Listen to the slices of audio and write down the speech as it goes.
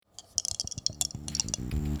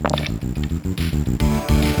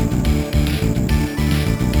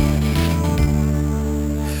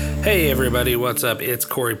Hey everybody, what's up? It's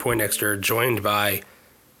Corey Poindexter, joined by,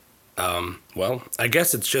 I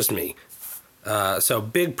guess it's just me. So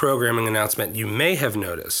big programming announcement. You may have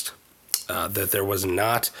noticed that there was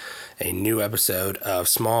not a new episode of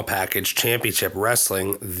Small Package Championship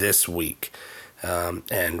Wrestling this week.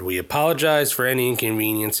 And we apologize for any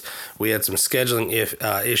inconvenience. We had some scheduling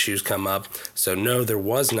issues come up. So no, there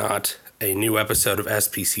was not a new episode of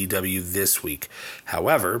SPCW this week.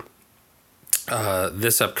 However,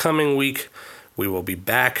 this upcoming week, we will be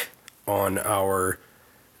back on our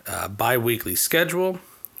bi-weekly schedule.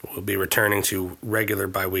 We'll be returning to regular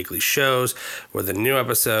bi-weekly shows with a new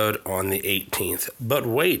episode on the 18th. But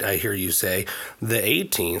wait, I hear you say, the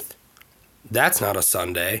 18th? That's not a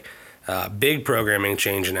Sunday. Big programming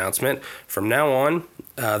change announcement. From now on,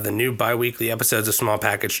 the new bi-weekly episodes of Small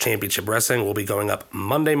Package Championship Wrestling will be going up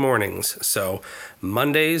Monday mornings. So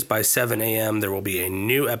Mondays by 7 a.m. there will be a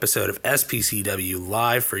new episode of SPCW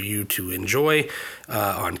live for you to enjoy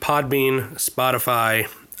on Podbean, Spotify,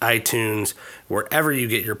 iTunes, wherever you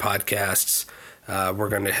get your podcasts. We're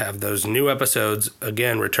going to have those new episodes,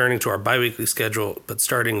 again, returning to our bi-weekly schedule, but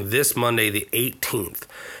starting this Monday, the 18th.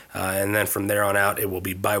 And then from there on out, it will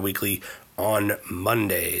be bi-weekly on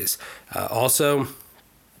Mondays. Also,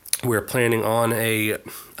 we're planning on a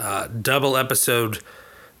double episode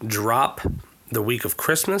drop the week of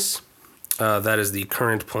Christmas. That is the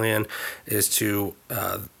current plan, is to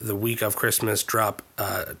the week of Christmas drop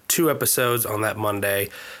 2 episodes on that Monday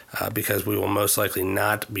because we will most likely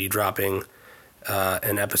not be dropping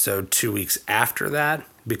an episode 2 weeks after that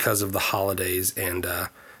because of the holidays and,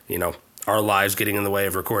 our lives getting in the way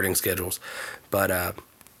of recording schedules. But,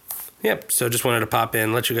 so just wanted to pop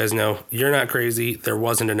in, let you guys know you're not crazy. There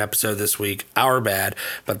wasn't an episode this week. Our bad.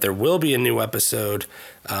 But there will be a new episode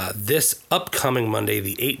this upcoming Monday,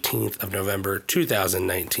 the 18th of November,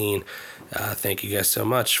 2019. Thank you guys so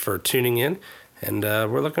much for tuning in. And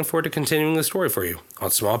we're looking forward to continuing the story for you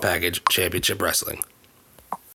on Small Package Championship Wrestling.